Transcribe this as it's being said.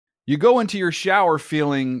You go into your shower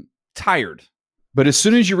feeling tired, but as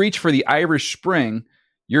soon as you reach for the Irish Spring,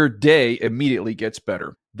 your day immediately gets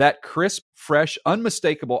better. That crisp, fresh,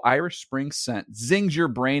 unmistakable Irish Spring scent zings your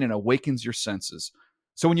brain and awakens your senses.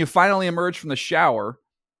 So when you finally emerge from the shower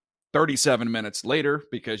 37 minutes later,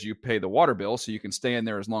 because you pay the water bill so you can stay in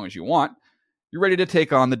there as long as you want, you're ready to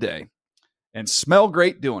take on the day and smell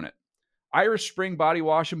great doing it. Irish Spring Body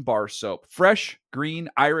Wash and Bar Soap. Fresh, green,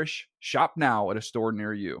 Irish. Shop now at a store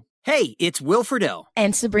near you. Hey, it's Will Friedle.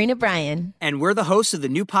 And Sabrina Bryan. And we're the hosts of the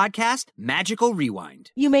new podcast, Magical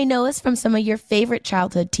Rewind. You may know us from some of your favorite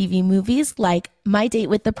childhood TV movies like My Date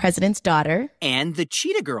with the President's Daughter. And the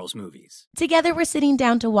Cheetah Girls movies. Together, we're sitting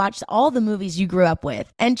down to watch all the movies you grew up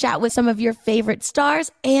with and chat with some of your favorite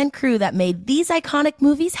stars and crew that made these iconic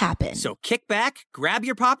movies happen. So kick back, grab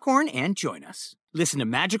your popcorn, and join us. Listen to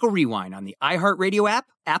Magical Rewind on the iHeartRadio app,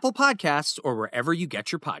 Apple Podcasts, or wherever you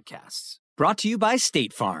get your podcasts. Brought to you by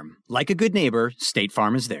State Farm. Like a good neighbor, State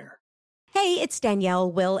Farm is there. Hey, it's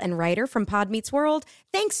Danielle, Will, and Ryder from Pod Meets World.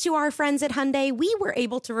 Thanks to our friends at Hyundai, we were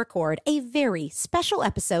able to record a very special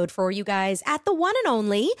episode for you guys at the one and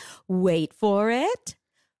only, wait for it,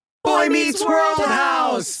 Boy Meets World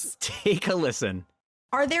House! Take a listen.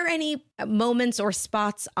 Are there any moments or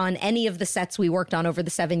spots on any of the sets we worked on over the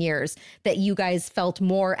 7 years that you guys felt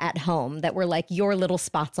more at home, that were like your little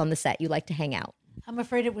spots on the set you like to hang out? I'm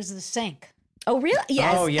afraid it was the sink. Oh, really?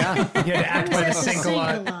 Yes. Oh, yeah. You had to act by the sink a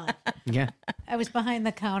lot. Yeah. I was behind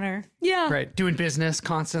the counter. Yeah. Right. Doing business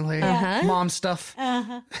constantly. Uh-huh. Mom stuff.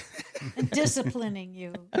 And disciplining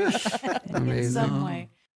you in Amazing. some way.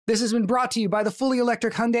 This has been brought to you by the fully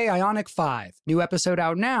electric Hyundai Ioniq 5. New episode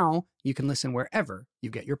out now. You can listen wherever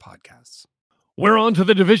you get your podcasts. We're on to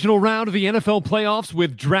the divisional round of the NFL playoffs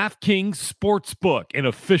with DraftKings Sportsbook, an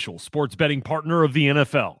official sports betting partner of the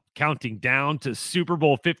NFL. Counting down to Super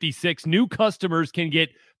Bowl 56, new customers can get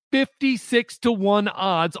 56-1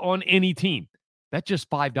 odds on any team. That's just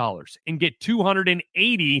 $5 and get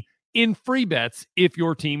 $280 in free bets if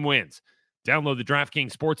your team wins. Download the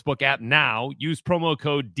DraftKings Sportsbook app now. Use promo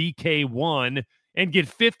code DK1 and get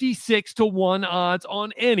 56-1 odds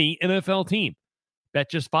on any NFL team.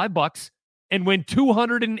 Bet just $5 and win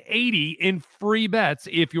 $280 in free bets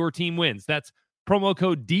if your team wins. That's promo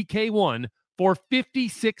code DK1 for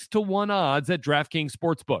 56-1 odds at DraftKings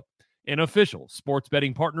Sportsbook, an official sports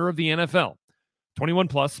betting partner of the NFL. 21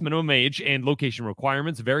 plus minimum age and location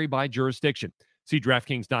requirements vary by jurisdiction. See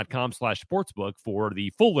DraftKings.com/sportsbook for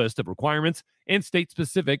the full list of requirements and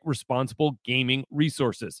state-specific responsible gaming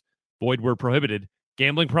resources. Void where prohibited.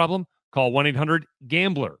 Gambling problem? Call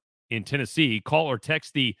 1-800-GAMBLER. In Tennessee, call or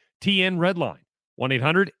text the TN Red Line,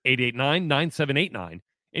 1-800-889-9789.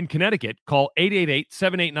 In Connecticut, call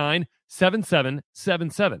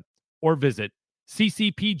 888-789-7777 or visit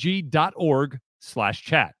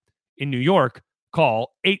ccpg.org/chat. In New York,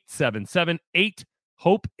 call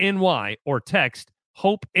 877-8-HOPE-NY or text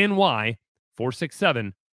HOPE-NY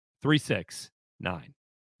 467-369.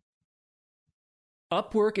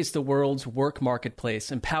 Upwork is the world's work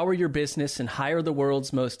marketplace. Empower your business and hire the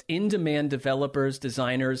world's most in-demand developers,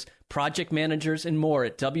 designers, project managers, and more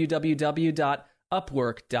at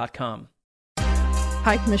www.upwork.com.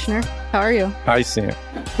 Hi, Commissioner. How are you? Hi, Sam.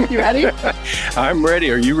 You ready? I'm ready.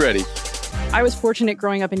 Are you ready? I was fortunate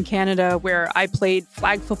growing up in Canada where I played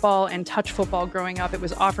flag football and touch football growing up. It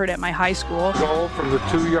was offered at my high school. Goal from the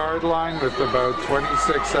 2-yard line with about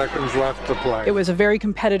 26 seconds left to play. It was a very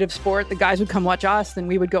competitive sport. The guys would come watch us, then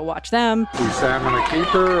we would go watch them. We salmon a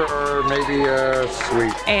keeper or maybe a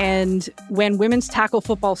sweep. And when women's tackle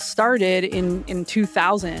football started in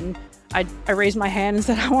 2000, I raised my hand and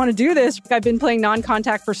said, I want to do this. I've been playing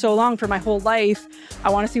non-contact for so long, for my whole life. I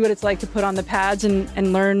want to see what it's like to put on the pads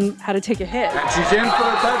and learn how to take a hit. And she's in for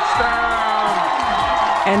the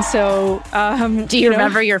touchdown. And so... Do you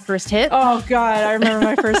remember your first hit? Oh, God, I remember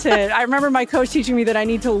my first hit. I remember my coach teaching me that I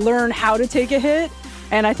need to learn how to take a hit.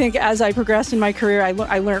 And I think as I progressed in my career,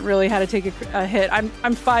 I learned really how to take a hit. I'm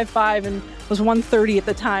 5'5" and was 130 at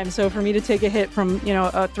the time. So for me to take a hit from,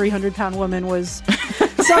 a 300-pound woman was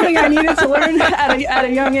something I needed to learn at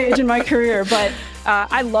a young age in my career. But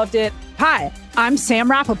I loved it. Hi, I'm Sam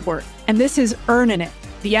Rappaport, and this is Earnin' It,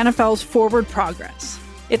 the NFL's Forward Progress.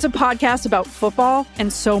 It's a podcast about football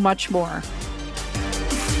and so much more.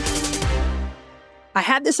 I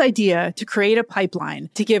had this idea to create a pipeline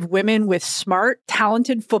to give women with smart,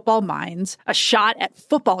 talented football minds a shot at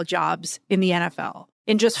football jobs in the NFL.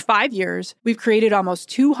 In just 5 years, we've created almost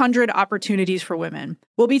 200 opportunities for women.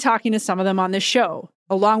 We'll be talking to some of them on this show,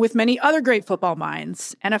 along with many other great football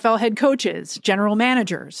minds, NFL head coaches, general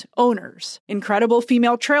managers, owners, incredible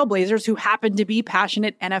female trailblazers who happen to be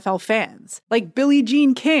passionate NFL fans, like Billie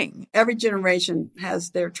Jean King. Every generation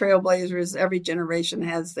has their trailblazers. Every generation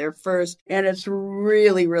has their first, and it's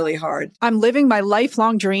really, really hard. I'm living my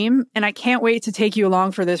lifelong dream, and I can't wait to take you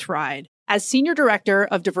along for this ride. As Senior Director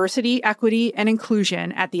of Diversity, Equity, and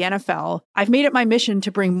Inclusion at the NFL, I've made it my mission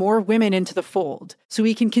to bring more women into the fold so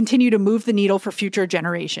we can continue to move the needle for future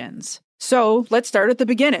generations. So let's start at the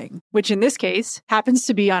beginning, which in this case happens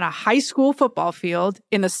to be on a high school football field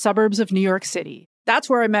in the suburbs of New York City. That's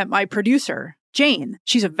where I met my producer, Jane.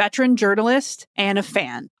 She's a veteran journalist and a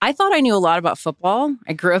fan. I thought I knew a lot about football.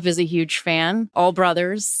 I grew up as a huge fan. All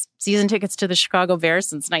brothers, season tickets to the Chicago Bears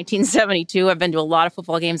since 1972. I've been to a lot of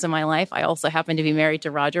football games in my life. I also happen to be married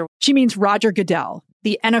to Roger. She means Roger Goodell,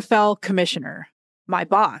 the NFL commissioner. My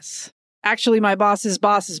boss. Actually, my boss's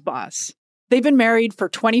boss's boss. They've been married for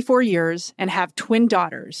 24 years and have twin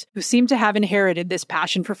daughters who seem to have inherited this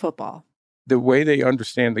passion for football. The way they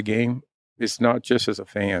understand the game is not just as a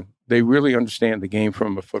fan. They really understand the game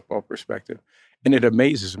from a football perspective. And it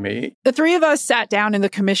amazes me. The three of us sat down in the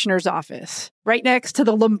commissioner's office, right next to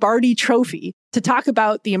the Lombardi Trophy, to talk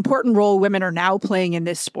about the important role women are now playing in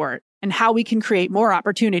this sport and how we can create more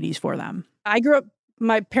opportunities for them. I grew up,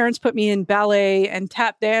 my parents put me in ballet and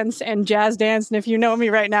tap dance and jazz dance. And if you know me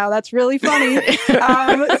right now, that's really funny.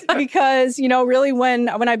 Because, you know, really when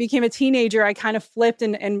I became a teenager, I kind of flipped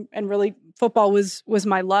and really football was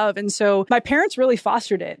my love. And so my parents really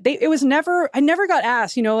fostered it. I never got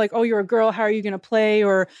asked, you know, like, oh, you're a girl, how are you going to play?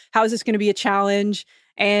 Or how is this going to be a challenge?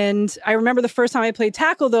 And I remember the first time I played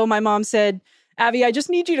tackle, though, my mom said, Abby, I just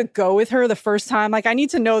need you to go with her the first time. Like, I need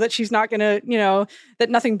to know that she's not going to, you know, that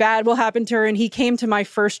nothing bad will happen to her. And he came to my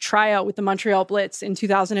first tryout with the Montreal Blitz in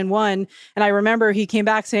 2001. And I remember he came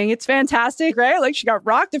back saying, it's fantastic, right? Like, she got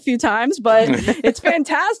rocked a few times, but it's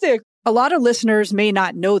fantastic. A lot of listeners may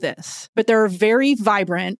not know this, but there are very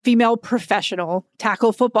vibrant female professional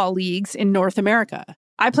tackle football leagues in North America.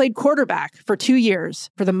 I played quarterback for 2 years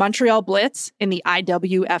for the Montreal Blitz in the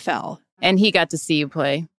IWFL. And he got to see you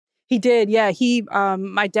play. He did, yeah.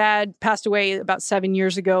 My dad passed away about 7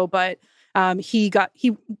 years ago, but he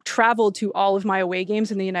traveled to all of my away games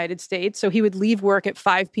in the United States. So he would leave work at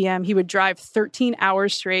 5 p.m. He would drive 13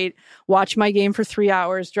 hours straight, watch my game for 3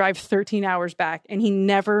 hours, drive 13 hours back, and he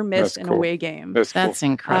never missed an away game. That's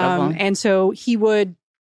incredible. And so he would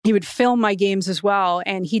film my games as well,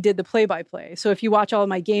 and he did the play-by-play. So if you watch all of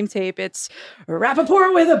my game tape, it's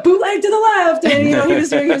Rappaport with a bootleg to the left, and you know he was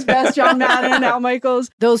doing his best, John Madden, Al Michaels.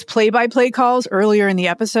 Those play-by-play calls earlier in the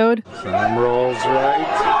episode. Sam rolls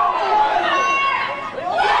right.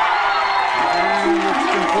 And it's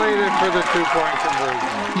completed for the 2-point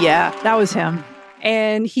conversion. Yeah, that was him.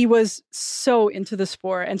 And he was so into the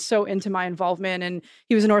sport and so into my involvement. And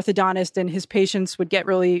he was an orthodontist, and his patients would get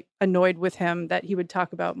really annoyed with him that he would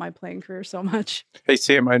talk about my playing career so much. Hey,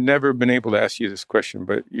 Sam, I've never been able to ask you this question,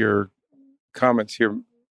 but your comments here,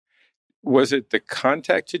 was it the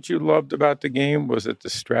contact that you loved about the game? Was it the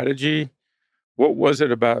strategy? What was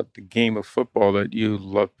it about the game of football that you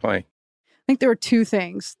loved playing? I think there were two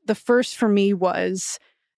things. The first for me was,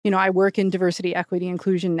 you know, I work in diversity, equity,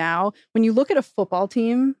 inclusion now. When you look at a football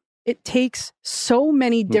team, it takes so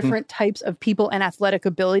many different types of people and athletic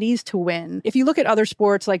abilities to win. If you look at other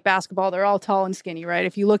sports like basketball, they're all tall and skinny, right?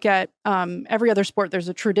 If you look at every other sport, there's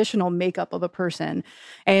a traditional makeup of a person.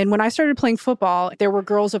 And when I started playing football, there were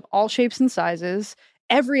girls of all shapes and sizes.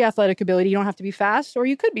 Every athletic ability. You don't have to be fast, or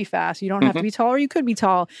you could be fast. You don't have to be tall, or you could be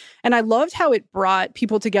tall. And I loved how it brought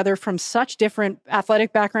people together from such different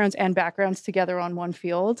athletic backgrounds and backgrounds together on one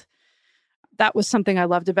field. That was something I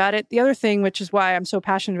loved about it. The other thing, which is why I'm so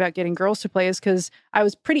passionate about getting girls to play, is because I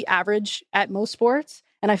was pretty average at most sports,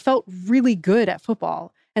 and I felt really good at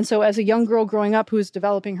football. And so as a young girl growing up who was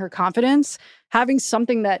developing her confidence, having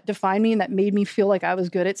something that defined me and that made me feel like I was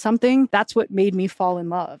good at something, that's what made me fall in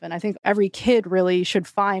love. And I think every kid really should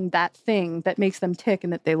find that thing that makes them tick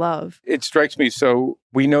and that they love. It strikes me. So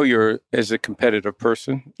we know you're as a competitive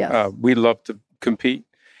person. Yes. We love to compete.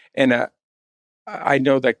 And I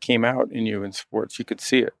know that came out in you in sports. You could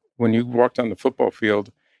see it. When you walked on the football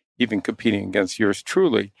field, even competing against yours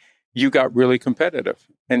truly, you got really competitive.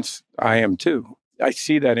 And I am too. I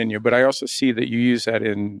see that in you, but I also see that you use that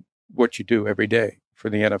in what you do every day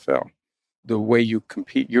for the NFL. The way you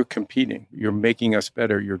compete, you're competing. You're making us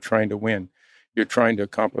better. You're trying to win. You're trying to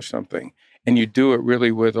accomplish something. And you do it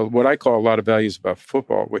really with what I call a lot of values about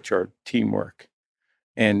football, which are teamwork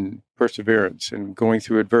and perseverance and going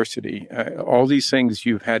through adversity. All these things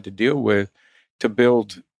you've had to deal with to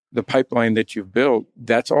build the pipeline that you've built,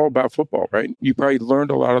 that's all about football, right? You probably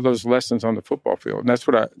learned a lot of those lessons on the football field. And that's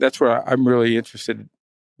what I'm really interested in.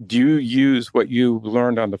 Do you use what you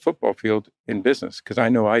learned on the football field in business? Because I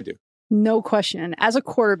know I do. No question. As a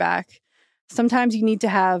quarterback, sometimes you need to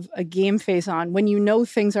have a game face on when you know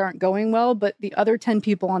things aren't going well, but the other 10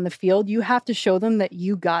 people on the field, you have to show them that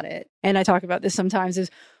you got it. And I talk about this sometimes is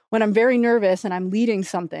when I'm very nervous and I'm leading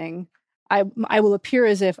something, I will appear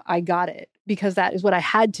as if I got it because that is what I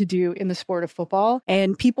had to do in the sport of football.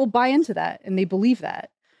 And people buy into that and they believe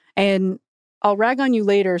that. And I'll rag on you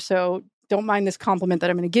later, so don't mind this compliment that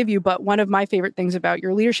I'm going to give you. But one of my favorite things about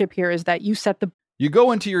your leadership here is that you You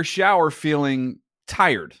go into your shower feeling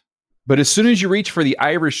tired, but as soon as you reach for the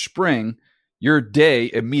Irish Spring, your day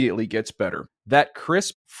immediately gets better. That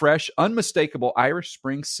crisp, fresh, unmistakable Irish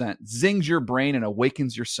Spring scent zings your brain and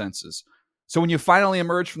awakens your senses. So when you finally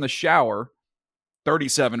emerge from the shower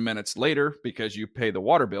 37 minutes later, because you pay the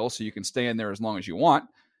water bill so you can stay in there as long as you want,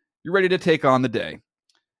 you're ready to take on the day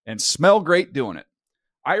and smell great doing it.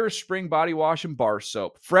 Irish Spring Body Wash and Bar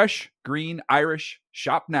Soap. Fresh, green, Irish.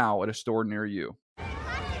 Shop now at a store near you.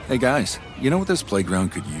 Hey guys, you know what this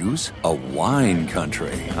playground could use? A wine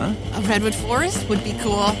country, huh? A redwood forest would be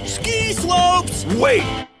cool. Ski slopes!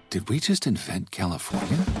 Wait! Did we just invent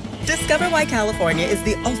California? Discover why California is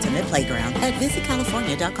the ultimate playground at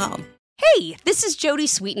visitcalifornia.com. Hey, this is Jodie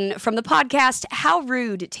Sweetin from the podcast How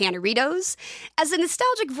Rude, Tanneritos. As a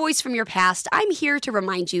nostalgic voice from your past, I'm here to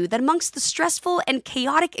remind you that amongst the stressful and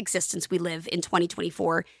chaotic existence we live in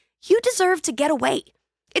 2024, you deserve to get away.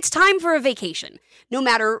 It's time for a vacation, no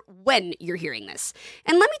matter when you're hearing this.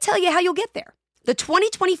 And let me tell you how you'll get there. The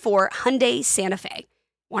 2024 Hyundai Santa Fe.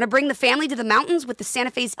 Want to bring the family to the mountains with the Santa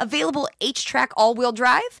Fe's available H-Track all-wheel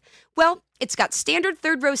drive? Well, it's got standard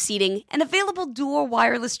third-row seating and available dual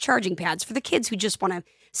wireless charging pads for the kids who just want to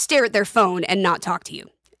stare at their phone and not talk to you.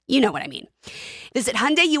 You know what I mean. Visit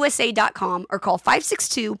HyundaiUSA.com or call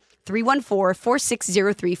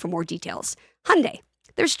 562-314-4603 for more details. Hyundai,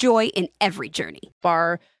 there's joy in every journey.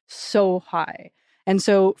 Bar so high. And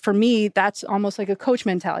so for me, that's almost like a coach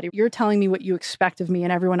mentality. You're telling me what you expect of me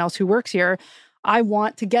and everyone else who works here. I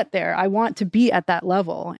want to get there. I want to be at that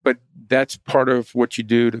level. But that's part of what you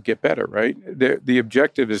do to get better, right? The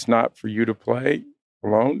objective is not for you to play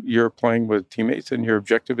alone. You're playing with teammates and your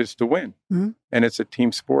objective is to win. Mm-hmm. And it's a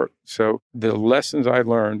team sport. So the lessons I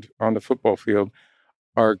learned on the football field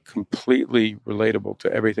are completely relatable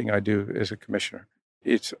to everything I do as a commissioner.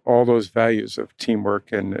 It's all those values of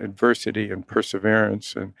teamwork and adversity and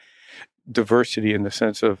perseverance and diversity in the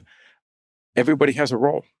sense of everybody has a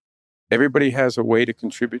role. Everybody has a way to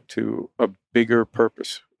contribute to a bigger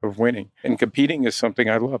purpose of winning. And competing is something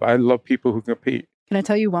I love. I love people who compete. Can I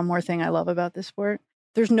tell you one more thing I love about this sport?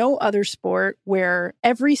 There's no other sport where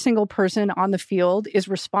every single person on the field is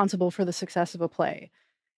responsible for the success of a play.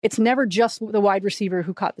 It's never just the wide receiver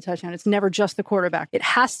who caught the touchdown. It's never just the quarterback. It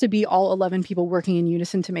has to be all 11 people working in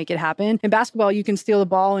unison to make it happen. In basketball, you can steal the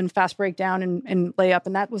ball and fast break down and lay up,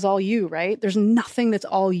 and that was all you, right? There's nothing that's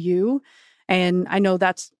all you. And I know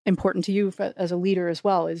that's important to you as a leader as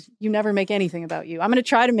well, is you never make anything about you. I'm going to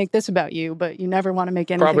try to make this about you, but you never want to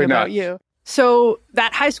make anything about you. So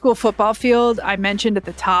that high school football field I mentioned at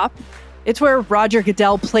the top, it's where Roger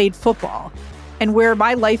Goodell played football and where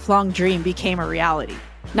my lifelong dream became a reality.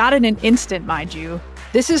 Not in an instant, mind you.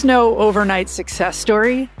 This is no overnight success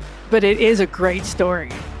story, but it is a great story.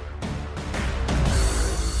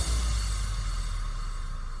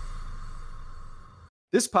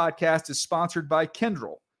 This podcast is sponsored by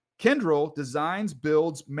Kyndryl. Kyndryl designs,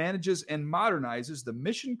 builds, manages, and modernizes the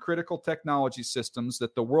mission-critical technology systems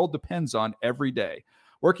that the world depends on every day.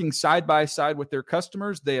 Working side by side with their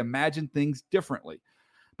customers, they imagine things differently.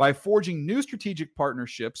 By forging new strategic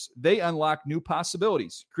partnerships, they unlock new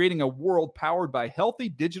possibilities, creating a world powered by healthy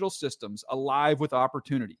digital systems alive with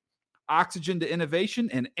opportunity. Oxygen to innovation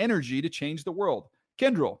and energy to change the world.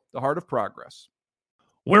 Kyndryl, the heart of progress.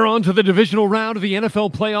 We're on to the divisional round of the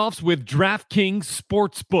NFL playoffs with DraftKings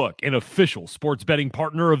Sportsbook, an official sports betting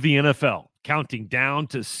partner of the NFL. Counting down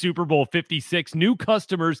to Super Bowl 56, new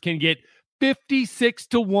customers can get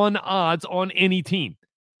 56-1 odds on any team.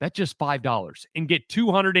 Bet just $5 and get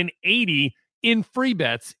 $280 in free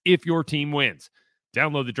bets if your team wins.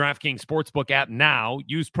 Download the DraftKings Sportsbook app now.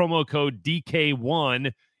 Use promo code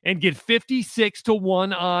DK1 and get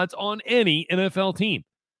 56-1 odds on any NFL team.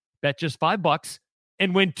 Bet just $5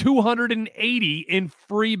 and win $280 in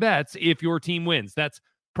free bets if your team wins. That's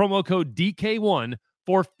promo code DK1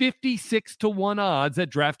 for 56-1 odds at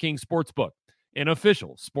DraftKings Sportsbook, an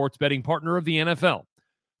official sports betting partner of the NFL.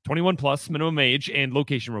 21 plus, minimum age and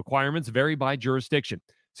location requirements vary by jurisdiction.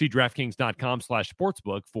 See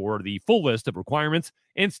DraftKings.com/sportsbook for the full list of requirements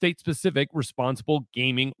and state-specific responsible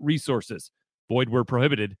gaming resources. Void where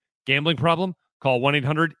prohibited. Gambling problem? Call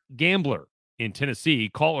 1-800-GAMBLER. In Tennessee,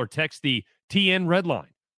 call or text the TN Red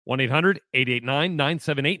Line,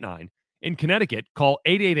 1-800-889-9789. In Connecticut, call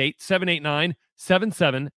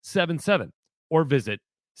 888-789-7777 or visit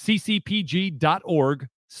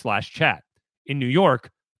ccpg.org/chat. In New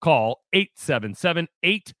York, call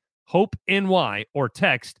 877-8-HOPE-NY or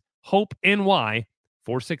text HOPE-NY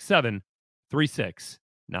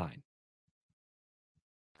 467-369.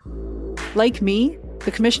 Like me,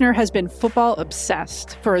 the commissioner has been football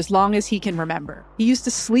obsessed for as long as he can remember. He used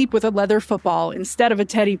to sleep with a leather football instead of a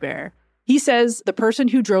teddy bear. He says the person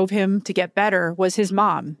who drove him to get better was his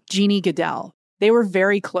mom, Jeannie Goodell. They were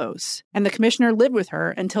very close, and the commissioner lived with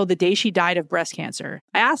her until the day she died of breast cancer.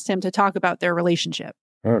 I asked him to talk about their relationship.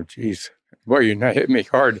 Oh, geez. Boy, you're not hitting me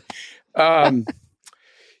hard.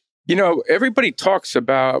 Everybody talks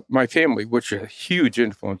about my family, which is a huge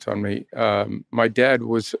influence on me. My dad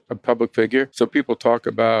was a public figure. So people talk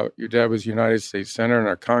about your dad was a United States Senator and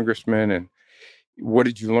a congressman, and what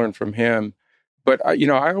did you learn from him? But,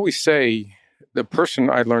 I always say the person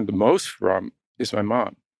I learned the most from is my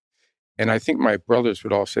mom. And I think my brothers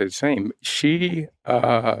would all say the same.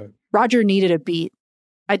 Roger needed a beat.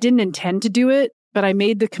 I didn't intend to do it, but I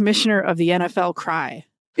made the commissioner of the NFL cry.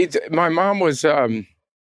 My mom was a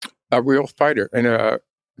real fighter and a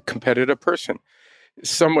competitive person,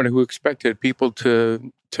 someone who expected people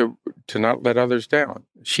to not let others down.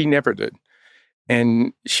 She never did.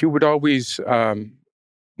 And she would always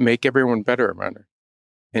make everyone better around her.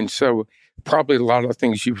 And so probably a lot of the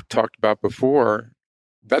things you've talked about before,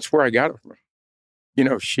 that's where I got it from.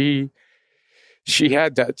 She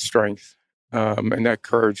had that strength and that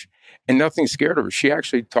courage, and nothing scared her. She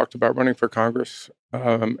actually talked about running for Congress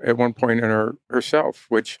at one point in herself,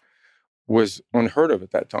 which was unheard of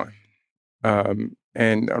at that time.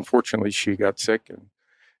 And unfortunately, she got sick, and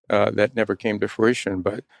that never came to fruition.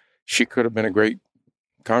 But she could have been a great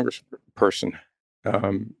congressperson.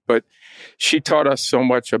 But she taught us so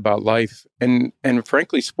much about life and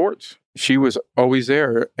frankly, sports. She was always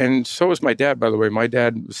there. And so was my dad, by the way. My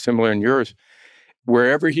dad was similar in yours.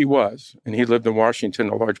 Wherever he was, and he lived in Washington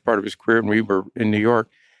a large part of his career, and we were in New York,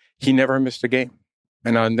 he never missed a game.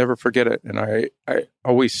 And I'll never forget it. And I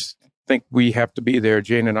always think we have to be there.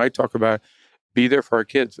 Jane and I talk about be there for our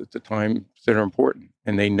kids at the times that are important.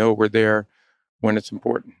 And they know we're there when it's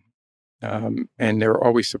important. And they're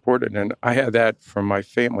always supported. And I had that from my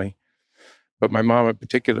family. But my mom in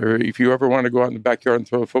particular, if you ever want to go out in the backyard and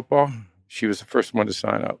throw a football, she was the first one to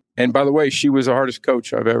sign up. And by the way, she was the hardest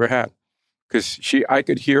coach I've ever had. Because I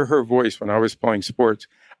could hear her voice when I was playing sports.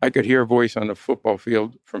 I could hear her voice on the football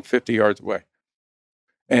field from 50 yards away.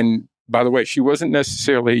 And by the way, she wasn't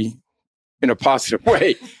necessarily in a positive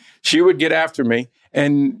way. She would get after me.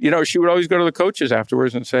 And, she would always go to the coaches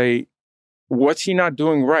afterwards and say, what's he not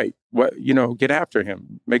doing right? Get after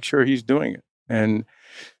him. Make sure he's doing it. And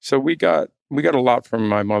so we got a lot from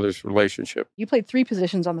my mother's relationship. You played 3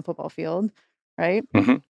 positions on the football field, right?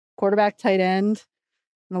 Mm-hmm. Quarterback, tight end,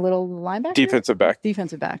 and a little linebacker? Defensive back.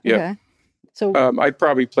 Defensive back, yeah. Okay. So I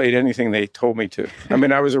probably played anything they told me to. I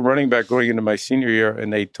mean, I was a running back going into my senior year,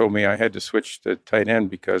 and they told me I had to switch to tight end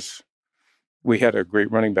because we had a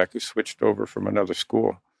great running back who switched over from another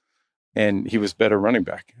school, and he was better running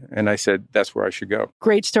back. And I said, that's where I should go.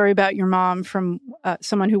 Great story about your mom from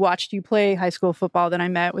someone who watched you play high school football that I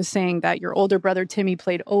met was saying that your older brother, Timmy,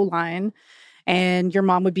 played O-line. And your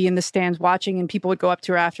mom would be in the stands watching, and people would go up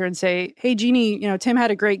to her after and say, hey, Jeannie, Tim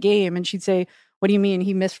had a great game. And she'd say, what do you mean?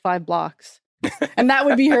 He missed 5 blocks. And that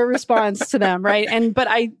would be her response to them, right? But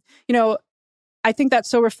I think that's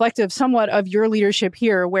so reflective somewhat of your leadership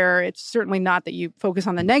here, where it's certainly not that you focus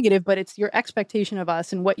on the negative, but it's your expectation of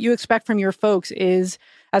us, and what you expect from your folks is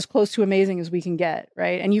as close to amazing as we can get,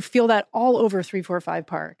 right? And you feel that all over 345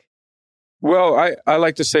 Park. Well, I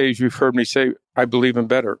like to say, as you've heard me say, I believe in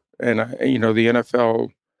better. And, the NFL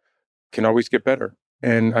can always get better.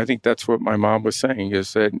 And I think that's what my mom was saying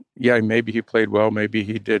is that, yeah, maybe he played well. Maybe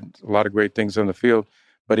he did a lot of great things on the field,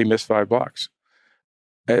 but he missed 5 blocks.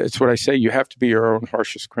 It's what I say. You have to be your own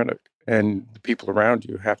harshest critic, and the people around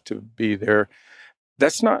you have to be there.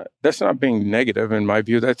 That's not being negative in my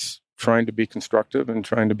view. That's trying to be constructive and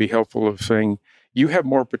trying to be helpful of saying you have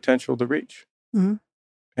more potential to reach. Mm-hmm.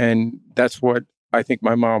 And that's what I think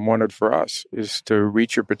my mom wanted for us, is to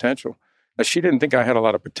reach your potential. Now, she didn't think I had a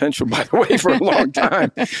lot of potential, by the way, for a long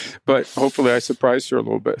time, but hopefully I surprised her a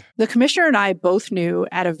little bit. The commissioner and I both knew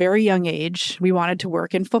at a very young age we wanted to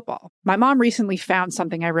work in football. My mom recently found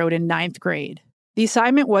something I wrote in 9th grade. The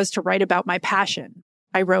assignment was to write about my passion,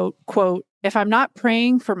 I wrote, quote, "If I'm not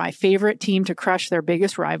praying for my favorite team to crush their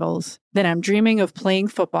biggest rivals, then I'm dreaming of playing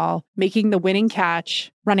football, making the winning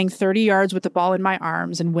catch, running 30 yards with the ball in my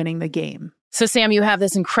arms, and winning the game." So, Sam, you have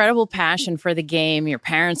this incredible passion for the game. Your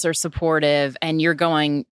parents are supportive, and you're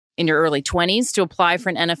going in your early 20s to apply for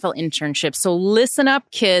an NFL internship. So listen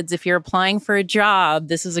up, kids. If you're applying for a job,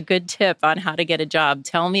 this is a good tip on how to get a job.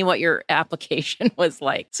 Tell me what your application was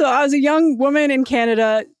like. So I was a young woman in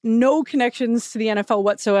Canada, no connections to the NFL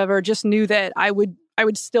whatsoever, just knew that I would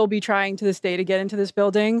still be trying to this day to get into this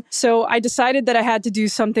building. So I decided that I had to do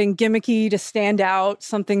something gimmicky to stand out,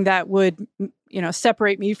 something that would,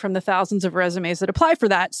 separate me from the thousands of resumes that apply for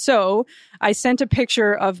that. So I sent a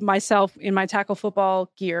picture of myself in my tackle football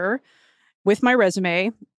gear with my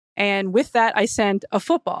resume. And with that, I sent a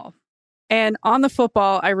football. And on the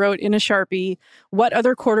football, I wrote in a Sharpie, what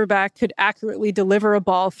other quarterback could accurately deliver a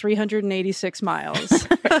ball 386 miles,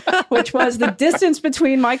 which was the distance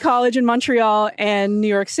between my college in Montreal and New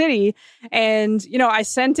York City. And, I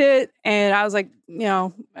sent it and I was like,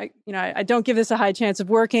 I don't give this a high chance of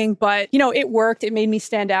working, but, it worked. It made me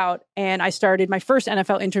stand out. And I started my first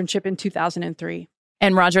NFL internship in 2003.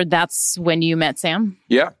 And Roger, that's when you met Sam?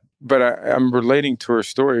 Yeah, but I'm relating to her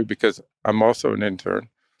story because I'm also an intern.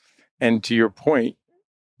 And to your point,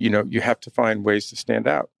 you have to find ways to stand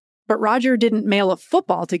out. But Roger didn't mail a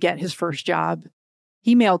football to get his first job.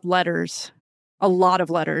 He mailed letters, a lot of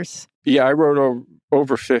letters. Yeah, I wrote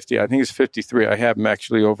over 50. I think it's 53. I have them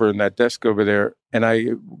actually over in that desk over there. And I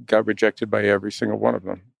got rejected by every single one of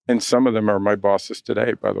them. And some of them are my bosses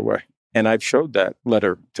today, by the way. And I've showed that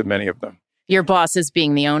letter to many of them. Your bosses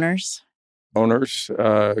being the owners? Owners,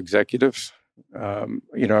 executives. I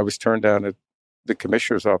was turned down at the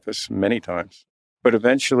commissioner's office many times. But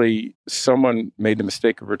eventually someone made the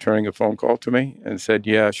mistake of returning a phone call to me and said,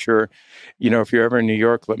 yeah, sure. If you're ever in New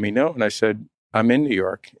York, let me know. And I said, I'm in New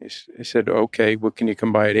York. He said, okay, well, can you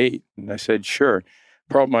come by at 8? And I said, sure.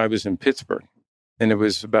 Problem, I was in Pittsburgh and it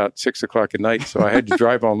was about 6 o'clock at night. So I had to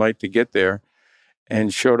drive all night to get there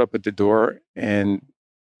and showed up at the door. And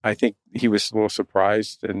I think he was a little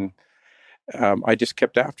surprised. And I just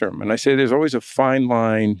kept after him. And I say, there's always a fine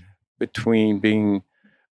line between being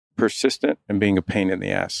persistent and being a pain in the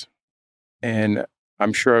ass. And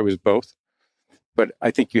I'm sure I was both. But I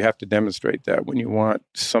think you have to demonstrate that when you want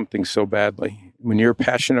something so badly. When you're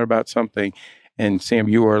passionate about something, and Sam,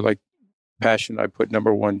 you are like passionate. I put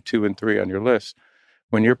number 1, 2, and 3 on your list.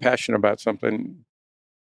 When you're passionate about something,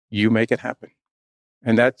 you make it happen.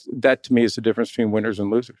 And that to me is the difference between winners and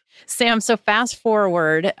losers. Sam, so fast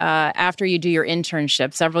forward, after you do your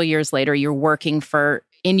internship, several years later, you're working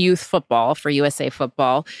in youth football for USA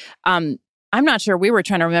Football. I'm not sure. We were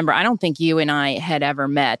trying to remember. I don't think you and I had ever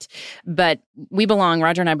met, but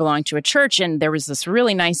Roger and I belong to a church, and there was this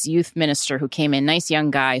really nice youth minister who came in, nice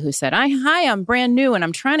young guy who said, hi, I'm brand new, and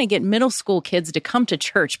I'm trying to get middle school kids to come to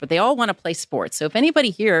church, but they all want to play sports. So if anybody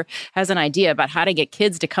here has an idea about how to get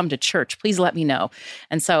kids to come to church, please let me know.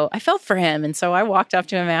 And so I felt for him. And so I walked up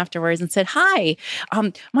to him afterwards and said, hi,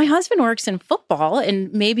 my husband works in football,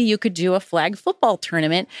 and maybe you could do a flag football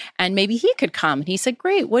tournament, and maybe he could come. And he said,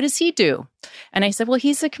 great. What does he do? And I said, well,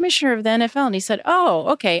 he's the commissioner of the NFL. And he said, oh,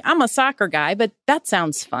 okay, I'm a soccer guy, but that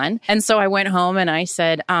sounds fun. And so I went home and I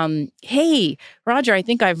said, hey, Roger, I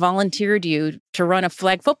think I volunteered you to run a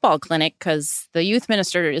flag football clinic because the youth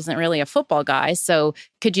minister isn't really a football guy. So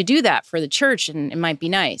could you do that for the church? And it might be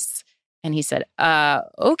nice. And he said,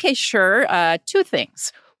 okay, sure. 2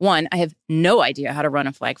 things. 1, I have no idea how to run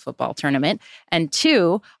a flag football tournament. And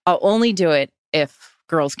 2, I'll only do it if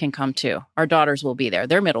girls can come too. Our daughters will be there.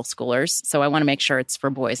 They're middle schoolers, so I want to make sure it's for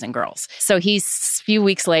boys and girls. So he, a few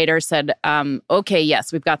weeks later, said, okay,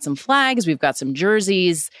 yes, we've got some flags, we've got some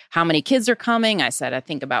jerseys. How many kids are coming? I said, I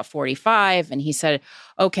think about 45. And he said,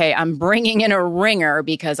 okay, I'm bringing in a ringer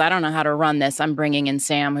because I don't know how to run this. I'm bringing in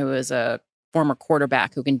Sam, who is a former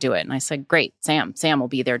quarterback who can do it. And I said, great, Sam will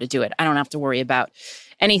be there to do it. I don't have to worry about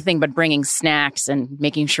anything but bringing snacks and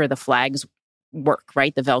making sure the flags work,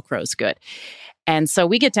 right? The Velcro's good. And so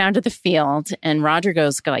we get down to the field and Roger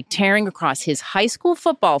goes like tearing across his high school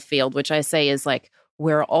football field, which I say is like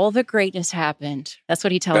where all the greatness happened. That's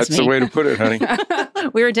what he tells me. That's the way to put it, honey.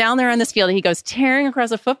 We were down there on this field. And he goes tearing across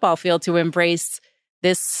a football field to embrace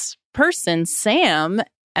this person, Sam.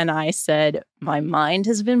 And I said, my mind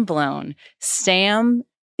has been blown. Sam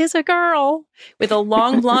is a girl with a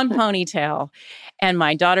long blonde ponytail. And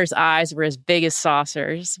my daughter's eyes were as big as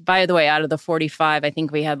saucers. By the way, out of the 45, I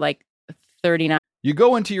think we had like 39. You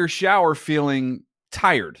go into your shower feeling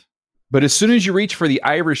tired, but as soon as you reach for the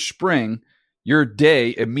Irish Spring, your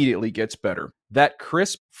day immediately gets better. That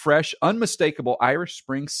crisp, fresh, unmistakable Irish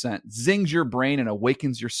Spring scent zings your brain and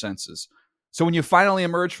awakens your senses. So when you finally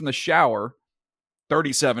emerge from the shower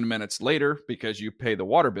 37 minutes later, because you pay the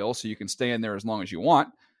water bill so you can stay in there as long as you want,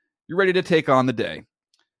 you're ready to take on the day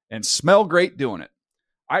and smell great doing it.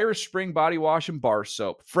 Irish Spring Body Wash and Bar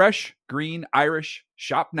Soap. Fresh, green, Irish.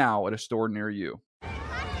 Shop now at a store near you.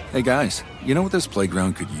 Hey guys, you know what this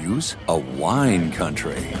playground could use? A wine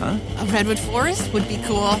country, huh? A redwood forest would be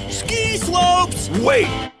cool. Ski slopes! Wait!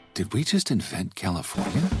 Did we just invent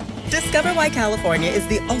California? Discover why California is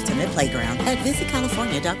the ultimate playground at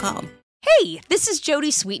visitcalifornia.com. Hey, this is Jodie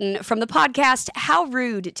Sweetin from the podcast How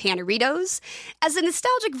Rude, Tanneritos. As a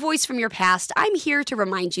nostalgic voice from your past, I'm here to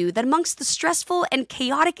remind you that amongst the stressful and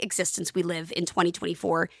chaotic existence we live in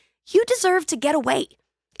 2024, you deserve to get away.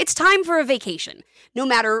 It's time for a vacation, no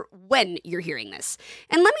matter when you're hearing this.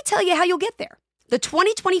 And let me tell you how you'll get there. The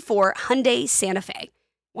 2024 Hyundai Santa Fe.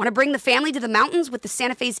 Want to bring the family to the mountains with the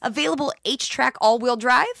Santa Fe's available H-Track all-wheel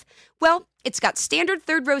drive? Well, it's got standard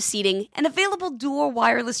third-row seating and available dual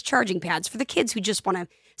wireless charging pads for the kids who just want to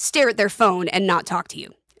stare at their phone and not talk to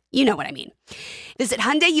you. You know what I mean. Visit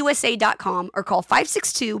HyundaiUSA.com or call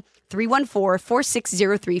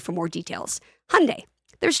 562-314-4603 for more details. Hyundai.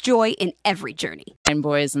 There's joy in every journey. 9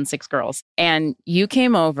 boys and 6 girls. And you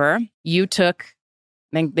came over, you took,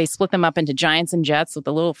 they split them up into Giants and Jets with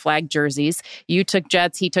the little flag jerseys. You took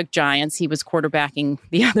Jets, he took Giants. He was quarterbacking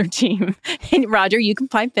the other team. And Roger, you can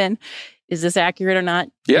pipe in. Is this accurate or not?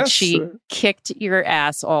 Yes. She kicked your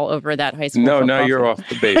ass all over that high school No, football now you're field. off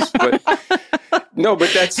the base. But no,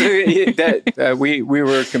 but that's we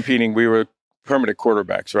were competing. We were permanent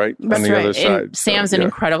quarterbacks, right? That's on the right. other side. And Sam's an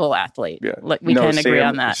incredible athlete. Yeah. We can agree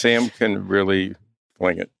on that. Sam can really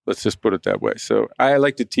fling it. Let's just put it that way. So I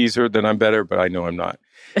like to tease her that I'm better, but I know I'm not.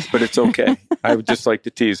 But it's okay. I would just like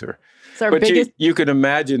to tease her. But you can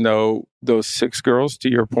imagine, though, those 6 girls, to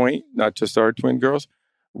your point, not just our twin girls,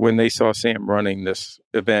 when they saw Sam running this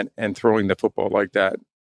event and throwing the football like that.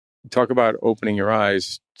 Talk about opening your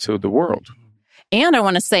eyes to the world. And I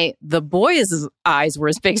want to say the boys' eyes were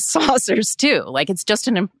as big as saucers, too. Like, it's just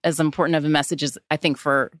as important of a message as I think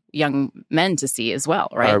for young men to see as well,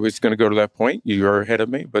 right? I was going to go to that point. You're ahead of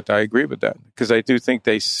me, but I agree with that. Because I do think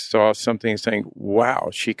they saw something saying, wow,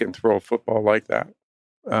 she can throw a football like that.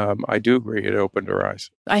 I do agree. It opened her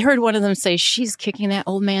eyes. I heard one of them say, she's kicking that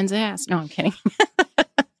old man's ass. No, I'm kidding.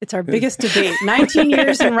 It's our biggest debate. 19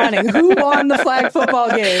 years in running. Who won the flag football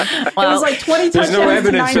game? Well, it was like 20 There's touchdowns no to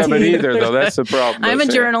evidence 19. of it either, though. That's the problem. I'm a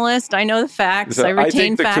journalist. I know the facts. So I retain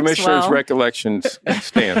think the facts commissioner's well. recollection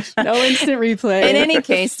stands. No instant replay. In any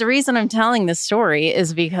case, the reason I'm telling this story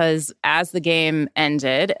is because as the game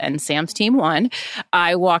ended and Sam's team won,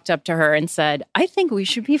 I walked up to her and said, I think we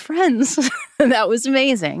should be friends. That was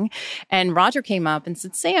amazing. And Roger came up and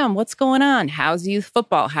said, Sam, what's going on? How's youth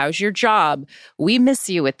football? How's your job? We miss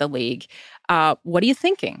you at the league. What are you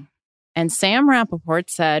thinking? And Sam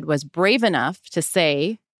Rappaport was brave enough to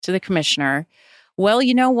say to the commissioner, well,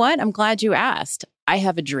 you know what? I'm glad you asked. I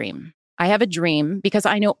have a dream. I have a dream because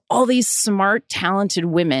I know all these smart, talented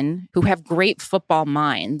women who have great football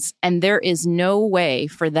minds, and there is no way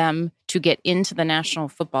for them to get into the National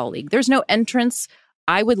Football League. There's no entrance.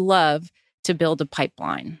 I would love to build a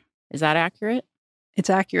pipeline. Is that accurate? It's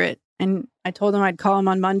accurate. And I told him I'd call him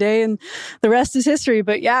on Monday and the rest is history.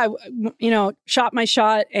 But yeah, shot my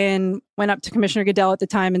shot and went up to Commissioner Goodell at the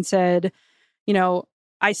time and said,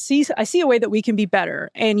 I see a way that we can be better.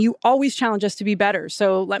 And you always challenge us to be better.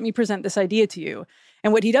 So let me present this idea to you.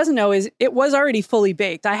 And what he doesn't know is it was already fully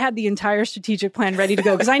baked. I had the entire strategic plan ready to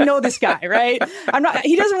go because I know this guy, right?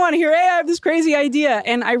 He doesn't want to hear, hey, I have this crazy idea.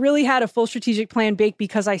 And I really had a full strategic plan baked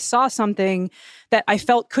because I saw something that I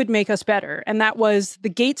felt could make us better. And that was the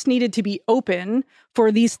gates needed to be open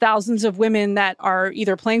for these thousands of women that are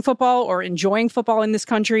either playing football or enjoying football in this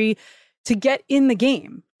country to get in the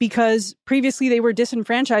game, because previously they were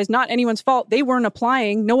disenfranchised. Not anyone's fault. They weren't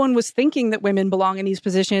applying. No one was thinking that women belong in these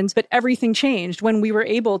positions, but everything changed when we were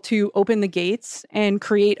able to open the gates and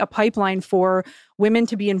create a pipeline for women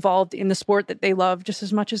to be involved in the sport that they love just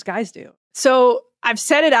as much as guys do. So I've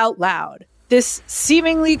said it out loud. This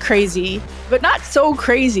seemingly crazy, but not so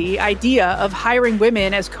crazy idea of hiring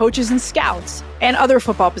women as coaches and scouts and other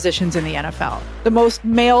football positions in the NFL, the most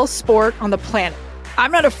male sport on the planet.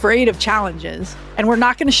 I'm not afraid of challenges, and we're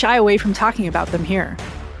not going to shy away from talking about them here.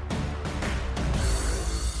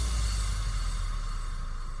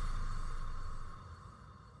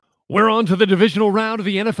 We're on to the divisional round of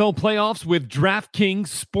the NFL playoffs with DraftKings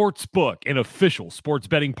Sportsbook, an official sports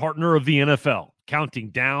betting partner of the NFL.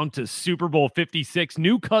 Counting down to Super Bowl 56,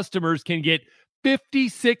 new customers can get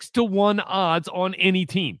 56-1 odds on any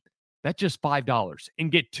team. That's just $5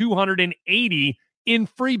 and get $280 in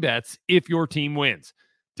free bets if your team wins.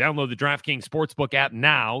 Download the DraftKings Sportsbook app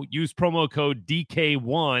now. Use promo code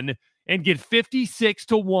DK1 and get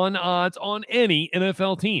 56-1 odds on any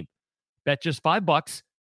NFL team. Bet just $5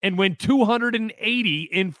 and win $280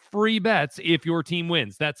 in free bets if your team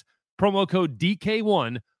wins. That's promo code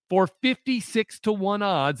DK1 for 56-1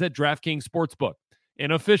 odds at DraftKings Sportsbook, an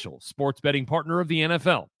official sports betting partner of the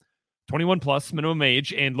NFL. 21 plus minimum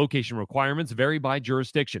age and location requirements vary by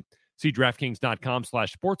jurisdiction. See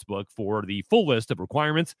DraftKings.com/sportsbook for the full list of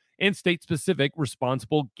requirements and state-specific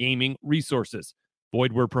responsible gaming resources.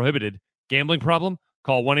 Void where prohibited. Gambling problem?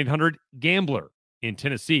 Call 1-800-GAMBLER. In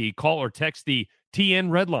Tennessee, call or text the TN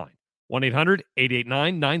Red Line,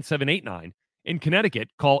 1-800-889-9789. In Connecticut,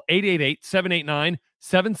 call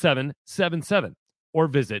 888-789-7777 or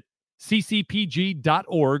visit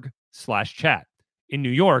ccpg.org/chat. In New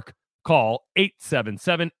York, call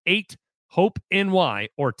 877-8-HOPE-NY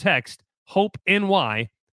or text HOPE-NY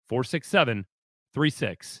 467-369.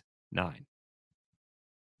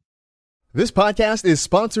 This podcast is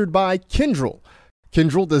sponsored by Kyndryl.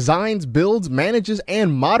 Kyndryl designs, builds, manages,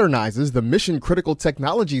 and modernizes the mission-critical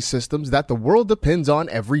technology systems that the world depends on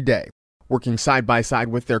every day. Working side by side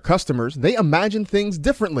with their customers, they imagine things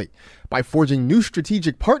differently. By forging new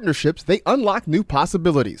strategic partnerships, they unlock new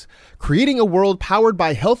possibilities, creating a world powered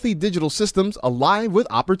by healthy digital systems alive with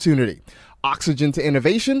opportunity, oxygen to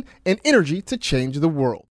innovation, and energy to change the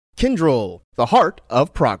world. Kyndryl, the heart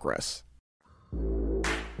of progress.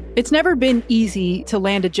 It's never been easy to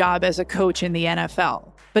land a job as a coach in the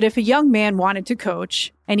NFL. But if a young man wanted to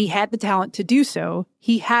coach and he had the talent to do so,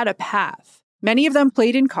 he had a path. Many of them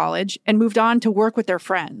played in college and moved on to work with their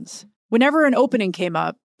friends. Whenever an opening came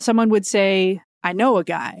up, someone would say, "I know a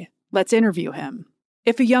guy. Let's interview him."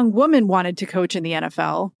 If a young woman wanted to coach in the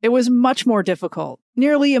NFL, it was much more difficult,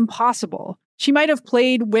 nearly impossible. She might have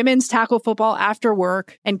played women's tackle football after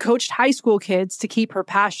work and coached high school kids to keep her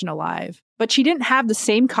passion alive. But she didn't have the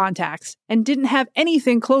same contacts and didn't have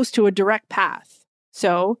anything close to a direct path.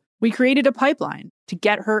 So we created a pipeline to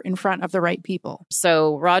get her in front of the right people.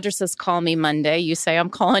 So Roger says, call me Monday. You say, I'm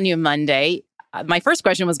calling you Monday. My first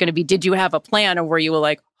question was going to be, did you have a plan, or were you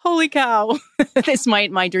like, holy cow,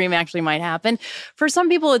 my dream actually might happen? For some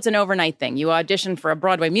people, it's an overnight thing. You audition for a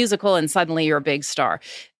Broadway musical and suddenly you're a big star.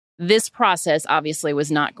 This process obviously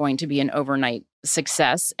was not going to be an overnight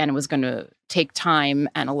success, and it was going to take time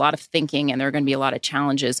and a lot of thinking, and there are going to be a lot of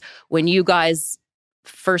challenges. When you guys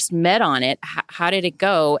first met on it, how did it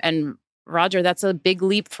go? And Roger, that's a big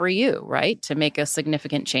leap for you, right? To make a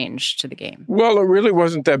significant change to the game. Well, it really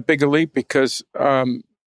wasn't that big a leap because I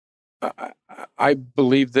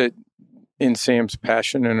believe that in Sam's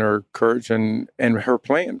passion and her courage and her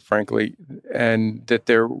plan, frankly, and that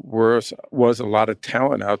there was a lot of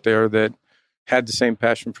talent out there that had the same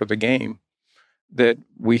passion for the game that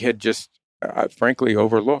we had just, frankly,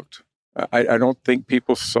 overlooked. I don't think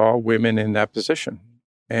people saw women in that position,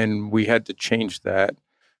 and we had to change that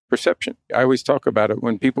perception. I always talk about it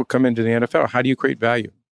when people come into the NFL. How do you create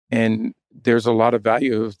value? And there's a lot of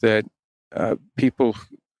value that people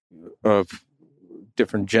of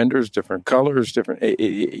different genders, different colors,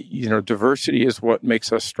 diversity is what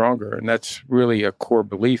makes us stronger. And that's really a core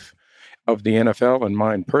belief of the NFL and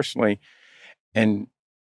mine personally. And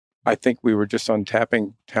I think we were just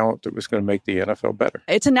untapping talent that was going to make the NFL better.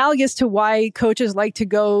 It's analogous to why coaches like to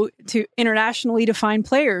go to internationally to find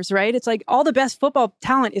players, right? It's like all the best football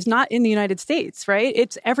talent is not in the United States, right?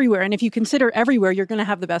 It's everywhere. And if you consider everywhere, you're going to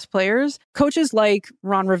have the best players. Coaches like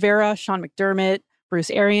Ron Rivera, Sean McDermott, Bruce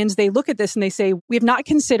Arians, they look at this and they say, we have not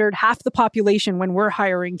considered half the population when we're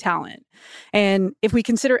hiring talent. And if we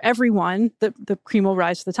consider everyone, the cream will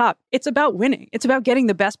rise to the top. It's about winning. It's about getting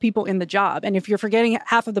the best people in the job. And if you're forgetting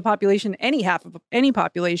half of the population, any half of any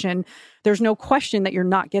population, there's no question that you're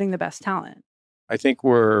not getting the best talent. I think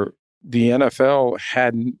where the NFL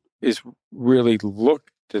is really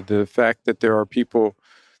looked at the fact that there are people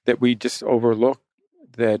that we just overlooked,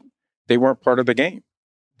 that they weren't part of the game.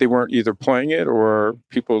 They weren't either playing it, or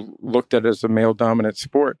people looked at it as a male-dominant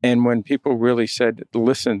sport. And when people really said,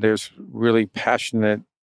 listen, there's really passionate,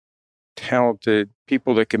 talented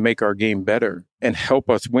people that can make our game better and help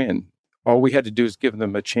us win, all we had to do is give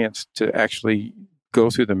them a chance to actually go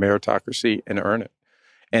through the meritocracy and earn it.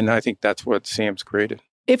 And I think that's what Sam's created.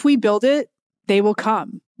 If we build it, they will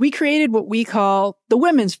come. We created what we call the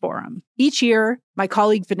Women's Forum. Each year, my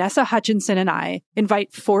colleague Vanessa Hutchinson and I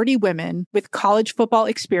invite 40 women with college football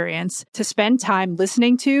experience to spend time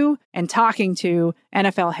listening to and talking to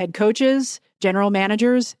NFL head coaches, general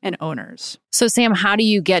managers, and owners. So, Sam, how do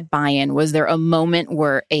you get buy-in? Was there a moment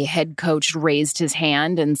where a head coach raised his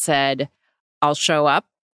hand and said, I'll show up?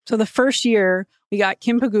 So the first year, we got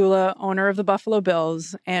Kim Pegula, owner of the Buffalo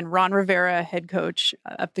Bills, and Ron Rivera, head coach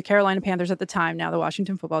of the Carolina Panthers at the time, now the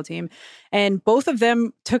Washington football team. And both of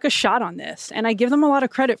them took a shot on this. And I give them a lot of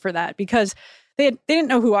credit for that because they didn't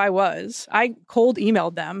know who I was. I cold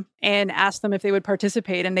emailed them and asked them if they would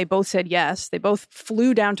participate, and they both said yes. They both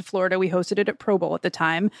flew down to Florida. We hosted it at Pro Bowl at the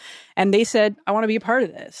time. And they said, I want to be a part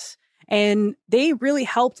of this. And they really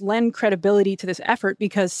helped lend credibility to this effort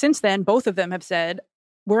because since then, both of them have said,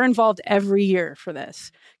 we're involved every year for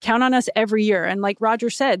this. Count on us every year. And like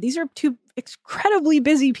Roger said, these are two incredibly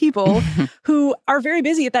busy people who are very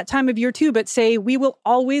busy at that time of year too, but say we will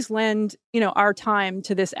always lend, our time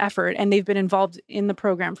to this effort. And they've been involved in the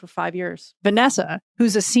program for 5 years. Vanessa,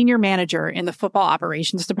 who's a senior manager in the football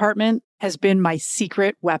operations department, has been my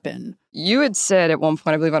secret weapon. You had said at one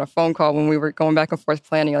point, I believe on a phone call when we were going back and forth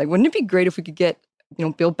planning, like, wouldn't it be great if we could get,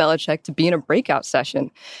 Bill Belichick to be in a breakout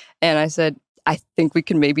session? And I said, I think we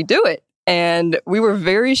can maybe do it. And we were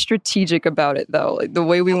very strategic about it, though. Like, the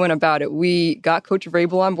way we went about it, we got Coach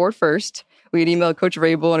Vrabel on board first. We had emailed Coach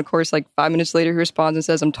Vrabel, and of course, 5 minutes later, he responds and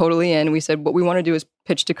says, I'm totally in. We said, what we want to do is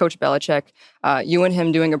pitch to Coach Belichick, you and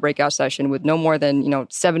him doing a breakout session with no more than,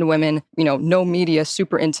 7 women, no media,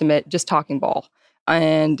 super intimate, just talking ball.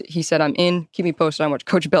 And he said, I'm in. Keep me posted on what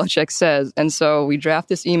Coach Belichick says. And so we draft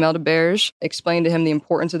this email to Bears, explain to him the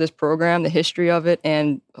importance of this program, the history of it,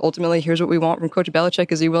 and ultimately, here's what we want from Coach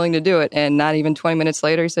Belichick. Is he willing to do it? And not even 20 minutes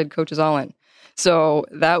later, he said, Coach is all in. So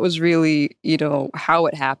that was really, how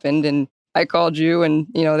it happened. And I called you, and,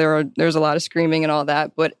 there's a lot of screaming and all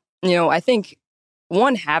that. But, I think,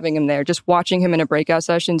 one, having him there, just watching him in a breakout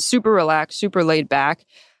session, super relaxed, super laid back,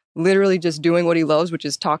 literally just doing what he loves, which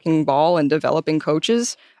is talking ball and developing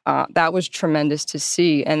coaches. That was tremendous to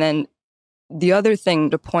see. And then the other thing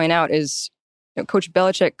to point out is Coach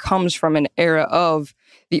Belichick comes from an era of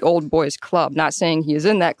the old boys club, not saying he is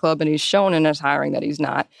in that club and he's shown in his hiring that he's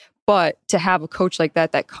not, but to have a coach like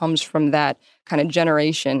that comes from that kind of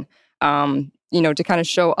generation, to kind of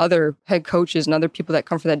show other head coaches and other people that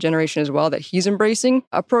come from that generation as well that he's embracing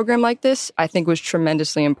a program like this, I think was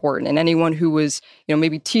tremendously important. And anyone who was,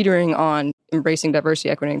 maybe teetering on embracing diversity,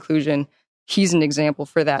 equity, and inclusion, he's an example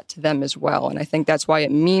for that to them as well. And I think that's why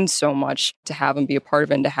it means so much to have him be a part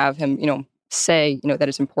of it and to have him, say, that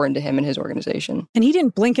it's important to him and his organization. And he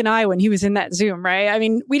didn't blink an eye when he was in that Zoom, right? I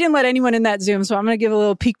mean, we didn't let anyone in that Zoom, so I'm going to give a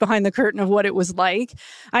little peek behind the curtain of what it was like.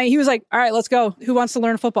 He was like, all right, let's go. Who wants to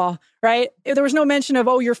learn football, right? There was no mention of,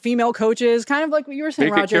 you're female coaches, kind of like what you were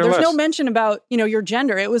saying, Roger. There's no mention about, your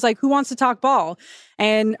gender. It was like, who wants to talk ball?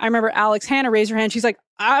 And I remember Alex Hannah raised her hand. She's like,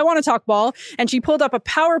 I want to talk ball. And she pulled up a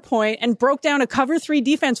PowerPoint and broke down a cover 3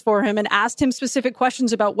 defense for him and asked him specific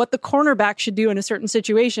questions about what the cornerback should do in a certain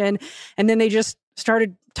situation. And then they just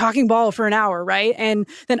started talking ball for an hour, right? And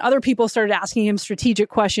then other people started asking him strategic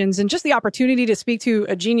questions, and just the opportunity to speak to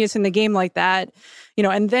a genius in the game like that,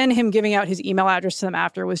 and then him giving out his email address to them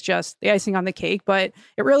after was just the icing on the cake. But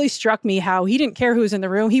it really struck me how he didn't care who was in the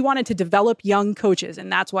room. He wanted to develop young coaches,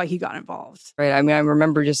 and that's why he got involved. Right. I mean, I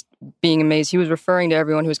remember just being amazed. He was referring to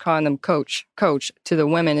everyone who was calling them coach, to the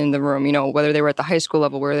women in the room, whether they were at the high school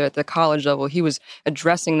level, whether they're at the college level, he was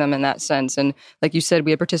addressing them in that sense. And like you said,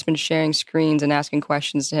 we had participants sharing screens and asking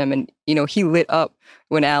questions to him. And, he lit up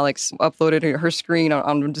when Alex uploaded her screen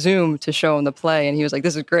on Zoom to show him the play. And he was like,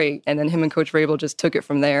 this is great. And then him and Coach Vrabel just took it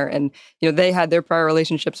from there. And, they had their prior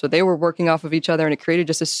relationships, so they were working off of each other. And it created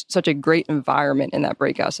just such a great environment in that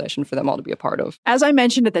breakout session for them all to be a part of. As I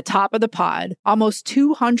mentioned at the top of the pod, almost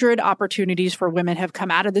 200 opportunities for women have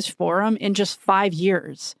come out of this forum in just 5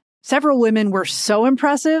 years. Several women were so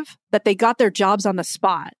impressive that they got their jobs on the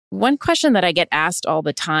spot. One question that I get asked all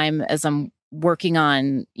the time as I'm working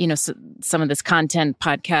on, some of this content,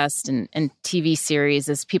 podcast and TV series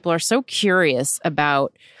is people are so curious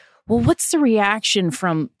about, well, what's the reaction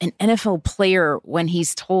from an NFL player when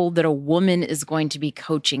he's told that a woman is going to be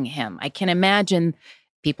coaching him? I can imagine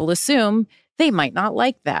people assume they might not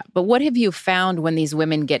like that. But what have you found when these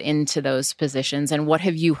women get into those positions? And what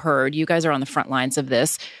have you heard? You guys are on the front lines of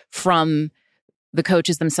this from the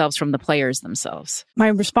coaches themselves, from the players themselves. My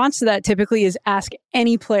response to that typically is ask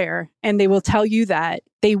any player, and they will tell you that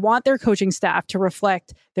they want their coaching staff to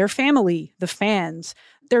reflect their family, the fans,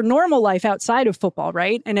 their normal life outside of football,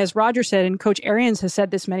 right? And as Roger said, and Coach Arians has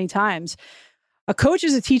said this many times, a coach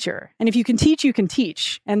is a teacher. And if you can teach, you can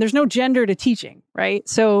teach. And there's no gender to teaching, right?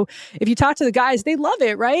 So if you talk to the guys, they love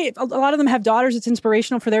it, right? A lot of them have daughters. It's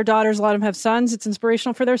inspirational for their daughters. A lot of them have sons. It's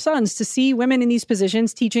inspirational for their sons to see women in these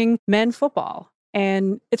positions teaching men football.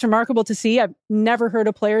 And it's remarkable to see. I've never heard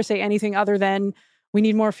a player say anything other than, we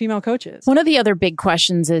need more female coaches. One of the other big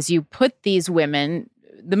questions is you put these women,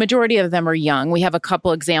 the majority of them are young. We have a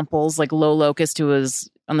couple examples like Lo Locust, who was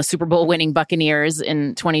on the Super Bowl winning Buccaneers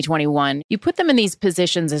in 2021. You put them in these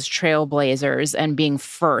positions as trailblazers and being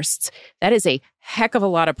firsts. That is a heck of a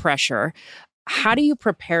lot of pressure. How do you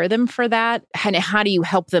prepare them for that? And how do you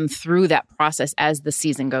help them through that process as the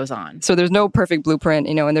season goes on? So there's no perfect blueprint,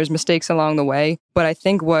 and there's mistakes along the way. But I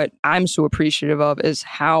think what I'm so appreciative of is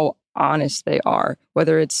how honest they are.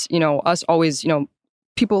 Whether it's, us always,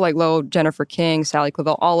 people like Lo, Jennifer King, Sally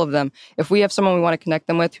Clavel, all of them. If we have someone we want to connect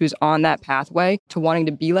them with who's on that pathway to wanting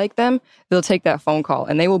to be like them, they'll take that phone call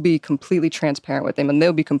and they will be completely transparent with them, and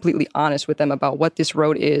they'll be completely honest with them about what this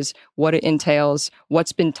road is, what it entails,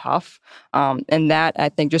 what's been tough. And that, I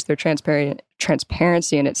think, just their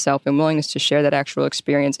transparency in itself and willingness to share that actual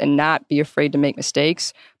experience and not be afraid to make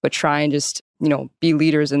mistakes, but try and just be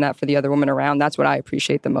leaders in that for the other women around. That's what I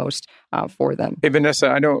appreciate the most for them. Hey, Vanessa,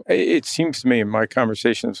 I know it seems to me in my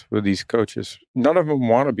conversations with these coaches, none of them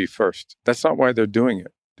want to be first. That's not why they're doing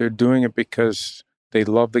it. They're doing it because they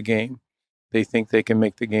love the game. They think they can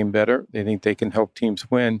make the game better. They think they can help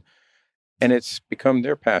teams win. And it's become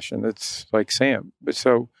their passion. It's like Sam. But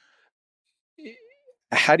so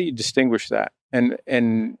how do you distinguish that?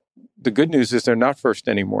 And the good news is they're not first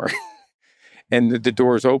anymore. And the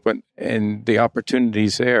door's open and the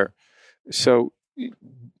opportunity's there. So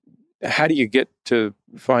how do you get to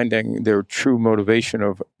finding their true motivation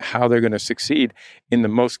of how they're going to succeed in the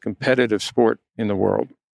most competitive sport in the world,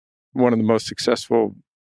 one of the most successful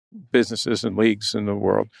businesses and leagues in the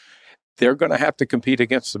world? They're going to have to compete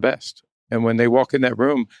against the best. And when they walk in that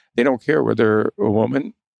room, they don't care whether a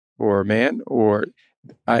woman or a man or,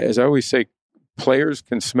 as I always say, players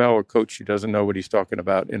can smell a coach who doesn't know what he's talking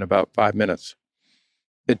about in about 5 minutes.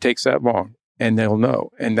 It takes that long, and they'll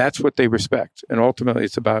know. And that's what they respect. And ultimately,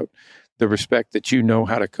 it's about the respect that you know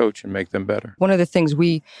how to coach and make them better. One of the things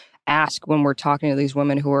we ask when we're talking to these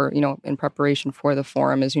women who are, in preparation for the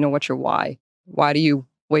forum is, what's your why? Why do you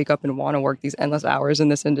wake up and want to work these endless hours in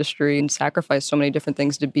this industry and sacrifice so many different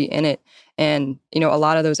things to be in it? And, a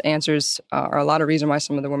lot of those answers are a lot of reason why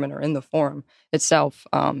some of the women are in the forum itself.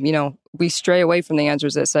 We stray away from the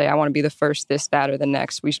answers that say, I want to be the first, this, that, or the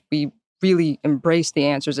next. We really embrace the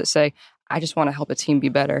answers that say, I just want to help a team be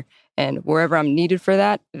better. And wherever I'm needed for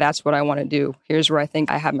that, that's what I want to do. Here's where I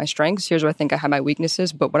think I have my strengths. Here's where I think I have my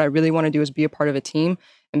weaknesses. But what I really want to do is be a part of a team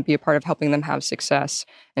and be a part of helping them have success.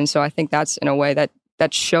 And so I think that's in a way that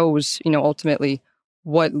shows, ultimately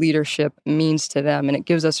what leadership means to them. And it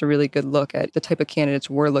gives us a really good look at the type of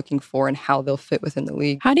candidates we're looking for and how they'll fit within the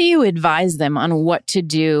league. How do you advise them on what to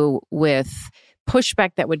do with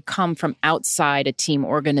pushback that would come from outside a team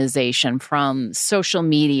organization, from social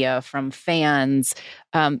media, from fans,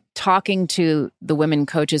 talking to the women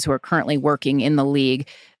coaches who are currently working in the league?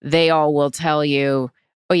 They all will tell you,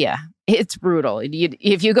 oh yeah, it's brutal.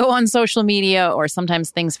 If you go on social media, or sometimes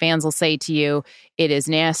things fans will say to you, it is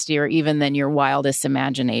nastier even than your wildest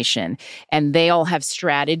imagination. And they all have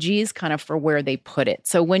strategies kind of for where they put it.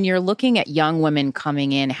 So when you're looking at young women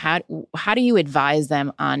coming in, how do you advise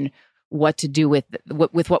them on what to do with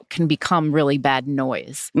what can become really bad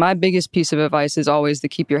noise? My biggest piece of advice is always to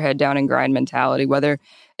keep your head down and grind mentality,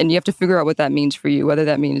 and you have to figure out what that means for you, whether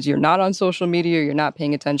that means you're not on social media or you're not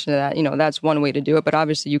paying attention to that. That's one way to do it, but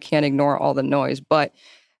obviously you can't ignore all the noise. But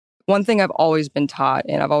one thing I've always been taught,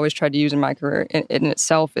 and I've always tried to use in my career in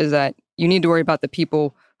itself, is that you need to worry about the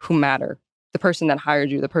people who matter. The person that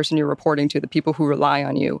hired you, the person you're reporting to, the people who rely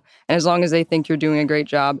on you. And as long as they think you're doing a great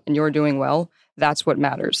job and you're doing well, that's what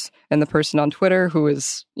matters. And the person on Twitter who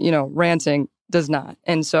is, ranting does not.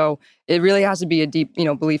 And so it really has to be a deep,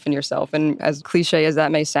 belief in yourself. And as cliche as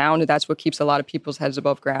that may sound, that's what keeps a lot of people's heads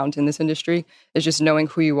above ground in this industry, is just knowing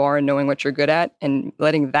who you are and knowing what you're good at and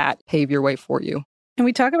letting that pave your way for you. And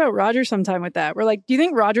we talk about Roger sometime with that. We're like, do you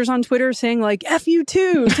think Roger's on Twitter saying like, F you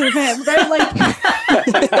too to the fans, right? Like,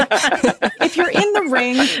 if you're in the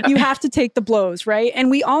ring, you have to take the blows, right? And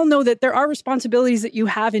we all know that there are responsibilities that you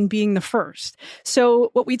have in being the first. So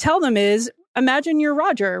what we tell them is, imagine you're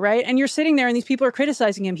Roger, right? And you're sitting there and these people are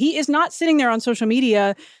criticizing him. He is not sitting there on social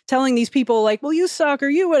media telling these people like, well, you suck or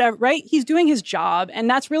you whatever, right? He's doing his job. And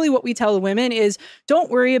that's really what we tell the women is, don't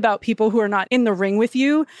worry about people who are not in the ring with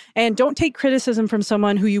you, and don't take criticism from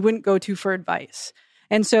someone who you wouldn't go to for advice.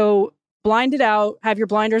 And so blind it out, have your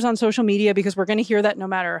blinders on social media, because we're going to hear that no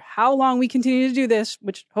matter how long we continue to do this,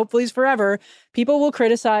 which hopefully is forever, people will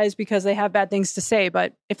criticize because they have bad things to say.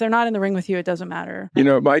 But if they're not in the ring with you, it doesn't matter. You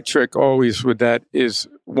know, my trick always with that is,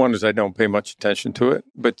 one is I don't pay much attention to it.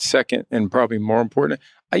 But second, and probably more important,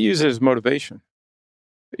 I use it as motivation.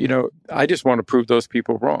 You know, I just want to prove those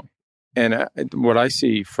people wrong. And what I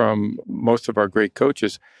see from most of our great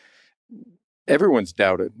coaches, everyone's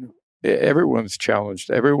doubted. Everyone's challenged.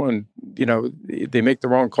 Everyone, you know, they make the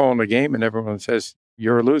wrong call in the game and everyone says,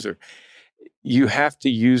 you're a loser. You have to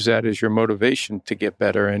use that as your motivation to get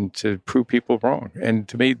better and to prove people wrong. And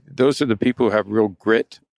to me, those are the people who have real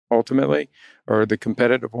grit, ultimately, or the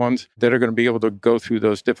competitive ones that are going to be able to go through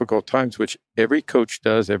those difficult times, which every coach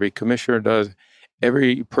does, every commissioner does,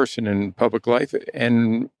 every person in public life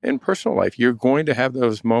and in personal life. You're going to have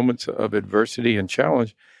those moments of adversity and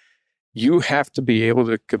challenge. You have to be able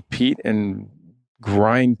to compete and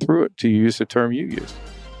grind through it, to use the term you use.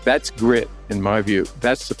 That's grit, in my view.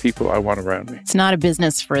 That's the people I want around me. It's not a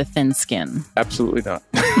business for a thin skin. Absolutely not.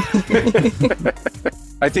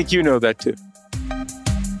 I think you know that too.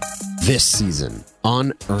 This season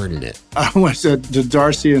on Earning It. I went to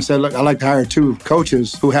Darcy and said, look, I'd like to hire 2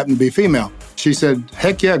 coaches who happen to be female. She said,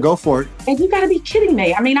 heck yeah, go for it. And you got to be kidding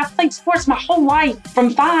me. I mean, I've played sports my whole life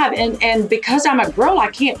from 5, and because I'm a girl,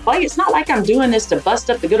 I can't play. It's not like I'm doing this to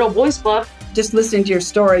bust up the good old boys club. Just listening to your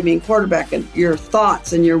story, being quarterback, and your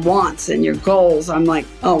thoughts and your wants and your goals, I'm like,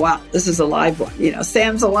 oh, wow, this is a live one. You know,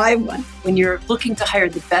 Sam's a live one. When you're looking to hire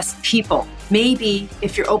the best people, maybe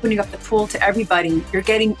if you're opening up the pool to everybody, you're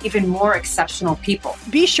getting even more exceptional people.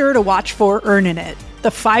 Be sure to watch for Earnin' It, the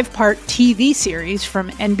 5-part TV series from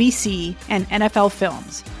NBC and NFL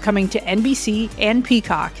Films, coming to NBC and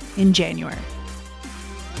Peacock in January.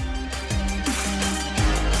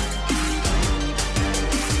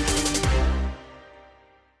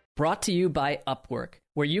 Brought to you by Upwork,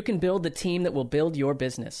 where you can build the team that will build your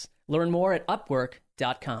business. Learn more at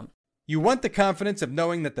Upwork.com. You want the confidence of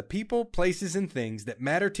knowing that the people, places, and things that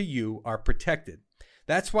matter to you are protected.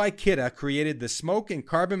 That's why Kidde created the smoke and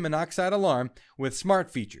carbon monoxide alarm with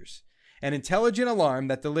smart features, an intelligent alarm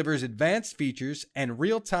that delivers advanced features and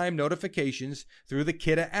real-time notifications through the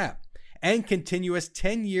Kidde app, and continuous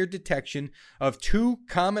 10-year detection of 2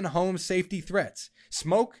 common home safety threats,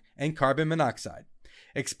 smoke and carbon monoxide.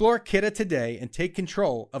 Explore Kidde today and take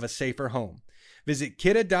control of a safer home. Visit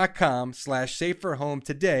kidde.com/saferhome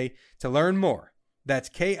today to learn more. That's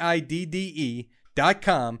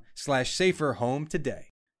KIDDE.com/saferhome today.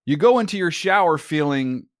 You go into your shower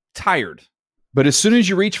feeling tired, but as soon as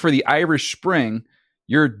you reach for the Irish Spring,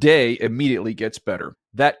 your day immediately gets better.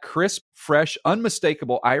 That crisp, fresh,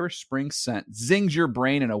 unmistakable Irish Spring scent zings your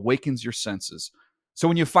brain and awakens your senses. So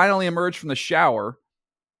when you finally emerge from the shower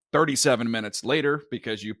 37 minutes later,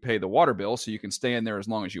 because you pay the water bill so you can stay in there as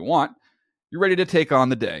long as you want, you're ready to take on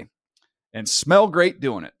the day and smell great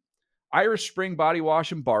doing it. Irish Spring Body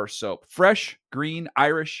Wash and Bar Soap. Fresh, green,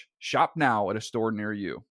 Irish. Shop now at a store near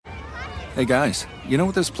you. Hey guys, you know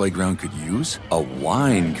what this playground could use? A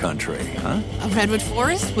wine country, huh? A redwood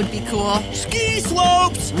forest would be cool. Ski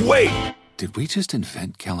slopes! Wait! Did we just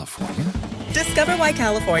invent California? Discover why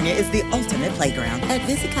California is the ultimate playground at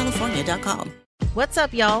visitcalifornia.com. What's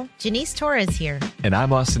up, y'all? Janice Torres here. And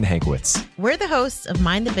I'm Austin Hankwitz. We're the hosts of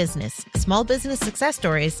Mind the Business, Small Business Success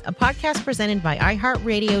Stories, a podcast presented by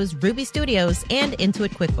iHeartRadio's Ruby Studios and Intuit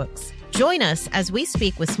QuickBooks. Join us as we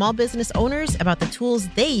speak with small business owners about the tools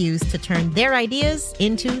they use to turn their ideas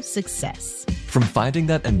into success. From finding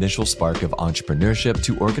that initial spark of entrepreneurship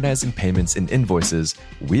to organizing payments and invoices,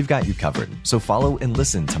 we've got you covered. So follow and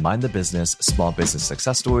listen to Mind the Business, Small Business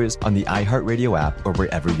Success Stories on the iHeartRadio app or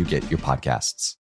wherever you get your podcasts.